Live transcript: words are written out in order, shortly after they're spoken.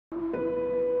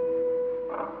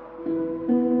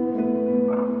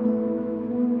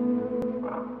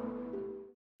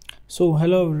So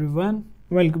hello everyone,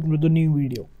 welcome to the new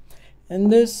video. In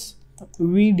this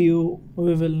video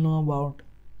we will know about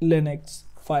Linux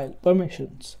file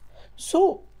permissions.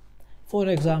 So for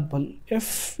example,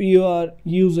 if you are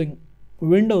using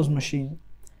Windows machine,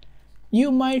 you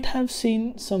might have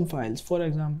seen some files. For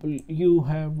example, you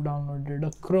have downloaded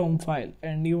a Chrome file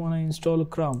and you want to install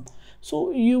Chrome.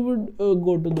 So you would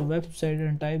go to the website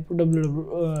and type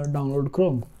download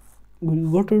Chrome. You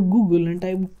go to Google and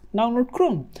type download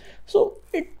Chrome. So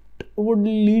it would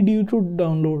lead you to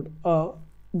download a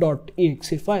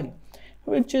 .exe file,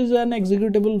 which is an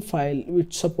executable file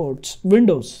which supports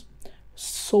Windows.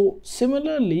 So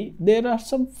similarly, there are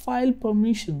some file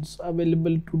permissions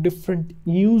available to different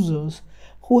users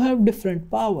who have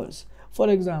different powers. For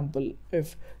example,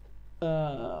 if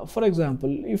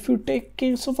you take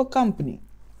case of a company,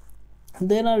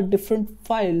 there are different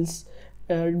files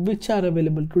which are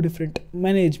available to different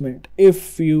management.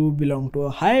 If you belong to a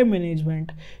higher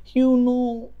management, you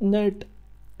know that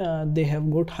they have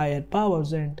got higher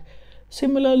powers, and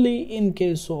similarly in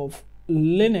case of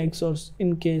Linux or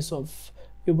in case of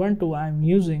Ubuntu I'm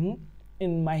using,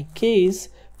 in my case,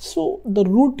 so the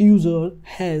root user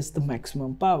has the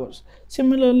maximum powers.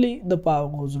 Similarly, the power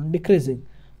goes on decreasing.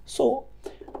 So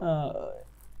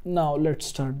now let's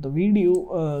start the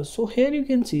video. So here you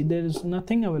can see there is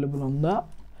nothing available on the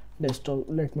desktop.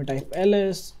 Let me type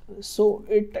ls. So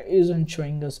it isn't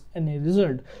showing us any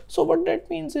result. So what that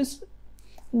means is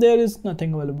there is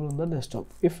nothing available on the desktop.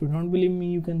 If you don't believe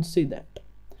me, you can see that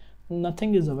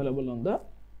nothing is available on the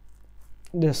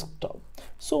desktop.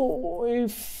 So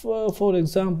if for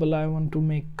example I want to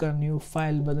make a new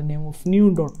file by the name of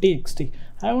new.txt,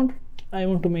 I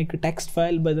want to make a text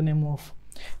file by the name of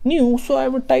new, so I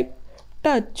would type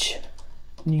touch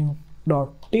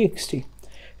new.txt.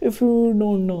 If you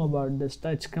don't know about this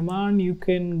touch command, you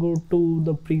can go to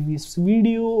the previous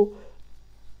video,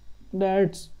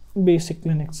 that's basic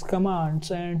Linux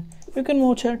commands, and you can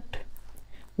watch it.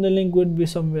 The link would be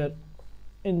somewhere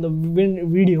in the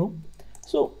video.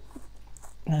 So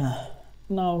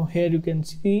now here you can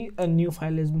see a new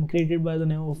file has been created by the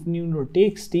name of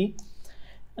new.txt,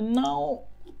 and now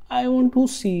I want to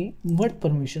see what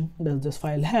permission does this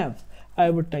file have. I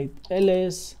would type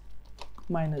ls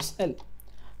 -l.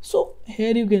 So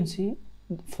here you can see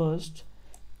first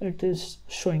it is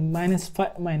showing minus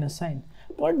sign.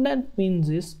 What that means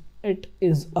is it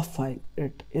is a file,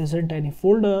 it isn't any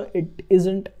folder, it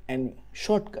isn't any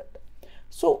shortcut.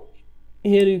 So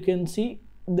here you can see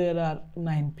there are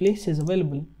 9 places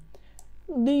available,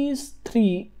 these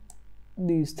three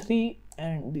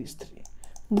and these three.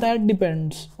 That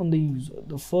depends on the user.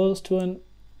 The first one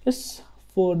is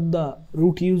for the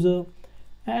root user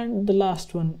and the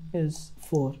last one is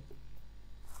for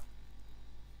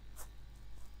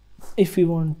if you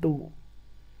want to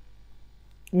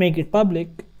make it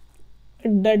public.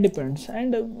 That depends.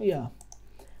 And yeah,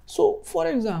 so for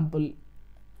example,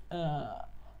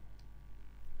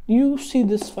 you see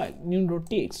this file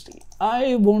new.txt.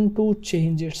 I want to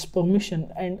change its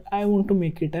permission and I want to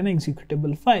make it an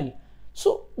executable file.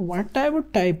 So what I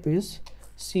would type is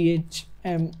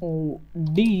chmod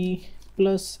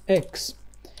 +x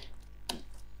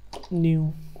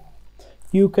new.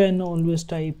 You can always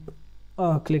type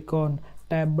click on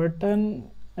tab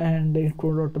button and it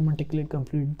would automatically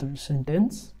complete the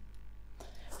sentence.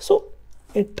 So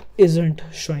it isn't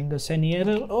showing us any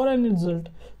error or any result,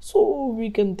 so we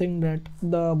can think that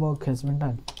the work has been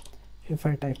done. If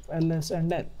I type ls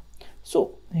and l, so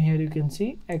here you can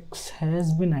see x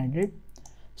has been added.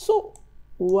 So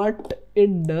what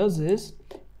it does is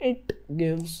it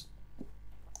gives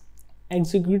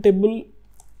executable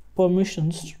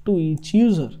permissions to each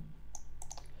user.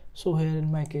 So here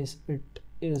in my case it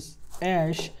is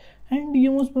ash, and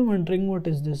you must be wondering what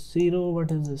is this 0,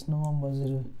 what is this November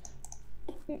 0.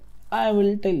 I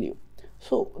will tell you.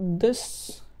 So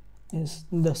this is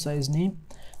the size name,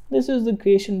 this is the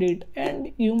creation date,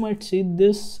 and you might see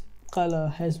this color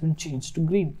has been changed to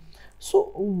green.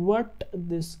 So what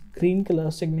this green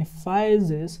color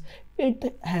signifies is it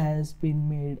has been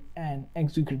made an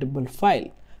executable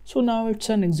file. So now it's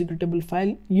an executable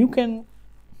file, you can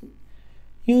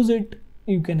use it,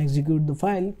 you can execute the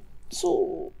file.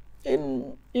 So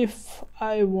if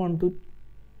I want to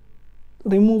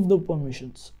remove the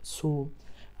permissions, so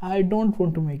I don't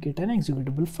want to make it an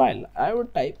executable file, I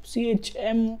would type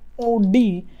chmod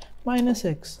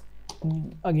 -x,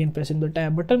 again pressing the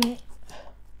tab button.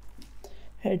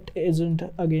 It isn't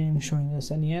again showing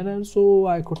us any error, so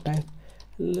I could type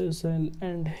listen,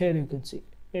 and here you can see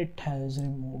it has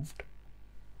removed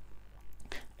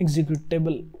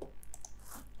executable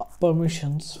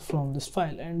permissions from this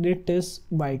file, and it is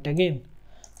byte again.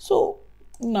 So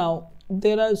now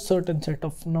there are certain set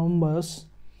of numbers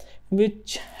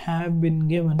which have been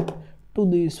given to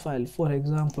this file. For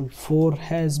example, 4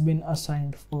 has been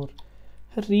assigned for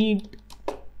read,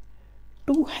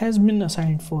 2 has been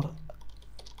assigned for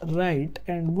write,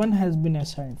 and 1 has been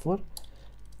assigned for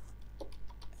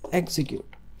execute.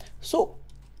 So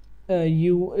I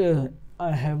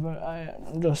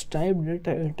just typed it.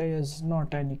 It is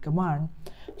not any command.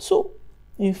 So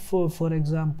if for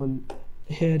example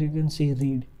here you can see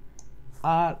read,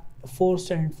 4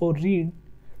 stands for read,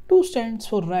 2 stands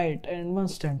for write, and 1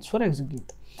 stands for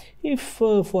execute. If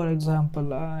for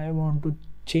example I want to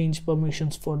change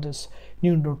permissions for this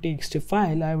new.txt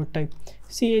file, I would type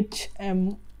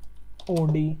chmod1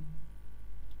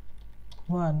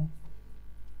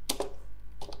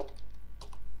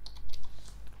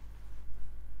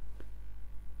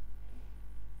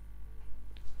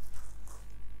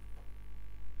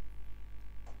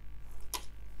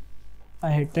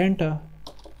 I hit enter.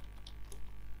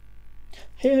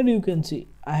 Here you can see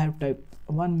I have typed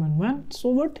 111. So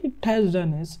what it has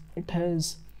done is it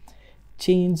has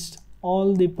changed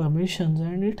all the permissions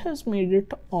and it has made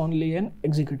it only an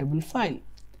executable file.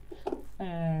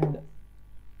 And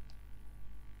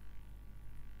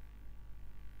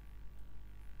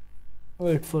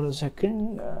wait for a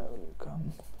second.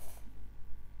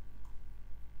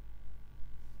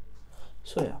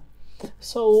 So yeah.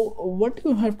 So what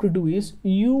you have to do is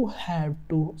you have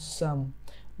to sum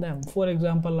them. For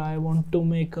example, I want to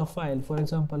make a file. For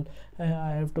example, I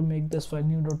have to make this file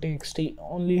new.txt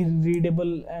only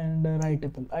readable and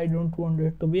writable. I don't want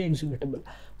it to be executable.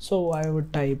 So I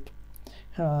would type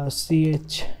chmod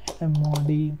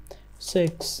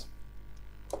 6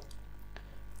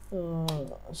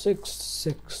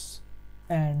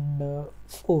 and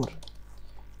 4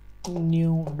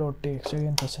 new.txt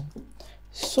again percent.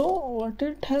 So what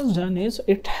it has done is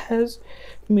it has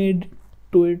made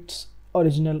to its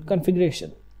original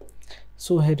configuration.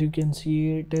 So here you can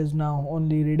see it is now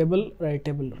only readable,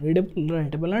 writable, readable,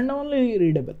 writable, and only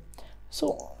readable.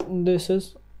 So this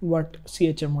is what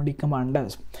chmod command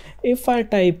does. If I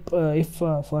type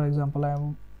for example I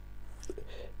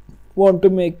want to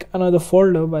make another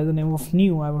folder by the name of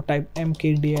new, I will type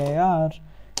mkdir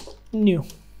new.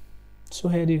 So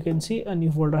here you can see a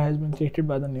new folder has been created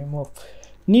by the name of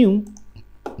new.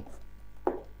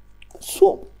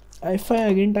 So if I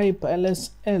again type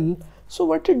lsl, so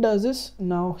what it does is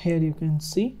now here you can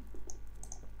see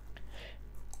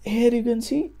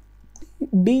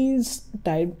D is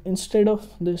typed instead of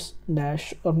this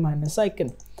dash or minus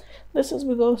icon. This is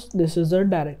because this is a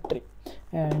directory,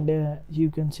 and you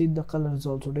can see the color is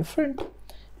also different.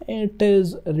 It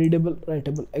is readable,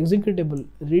 writable, executable,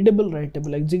 readable,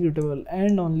 writable, executable,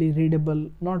 and only readable,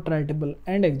 not writable,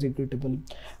 and executable.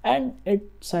 And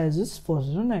its size is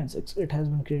 4096. It has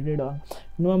been created on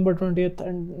November 20th,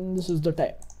 and this is the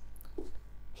time.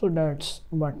 So that's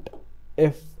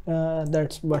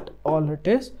what all it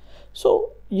is.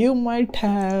 So you might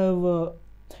have a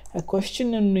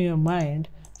question in your mind.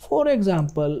 For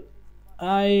example,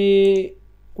 I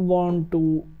want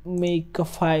to make a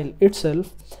file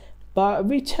itself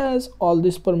which has all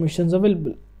these permissions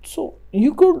available. So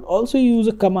you could also use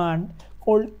a command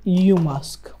called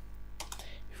umask.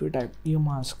 If you type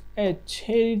umask h,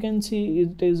 here you can see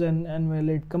it is an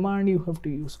invalid command. You have to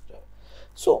use it.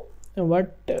 So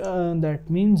what that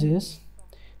means is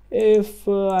if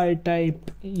I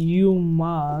type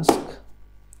umask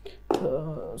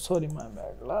sorry, my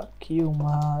bad luck,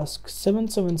 umask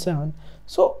 777,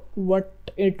 so what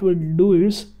it will do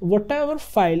is whatever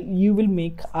file you will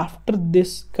make after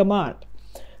this command.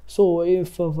 So if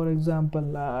for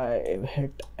example I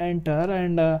hit enter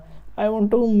and I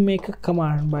want to make a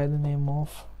command by the name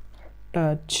of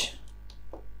touch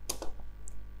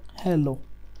hello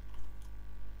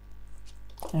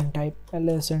and type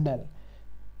ls and l,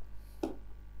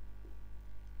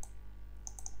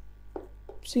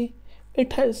 see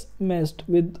it has messed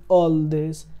with all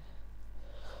this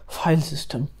file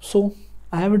system. So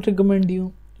I would recommend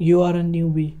you are a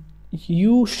newbie,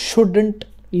 you shouldn't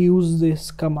use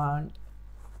this command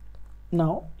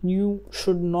now. You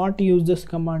should not use this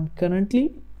command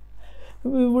currently.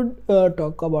 We would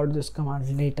talk about this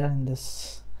command later in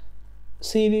this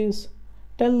series.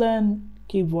 Till then,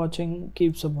 keep watching,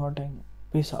 keep supporting.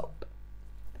 Peace out.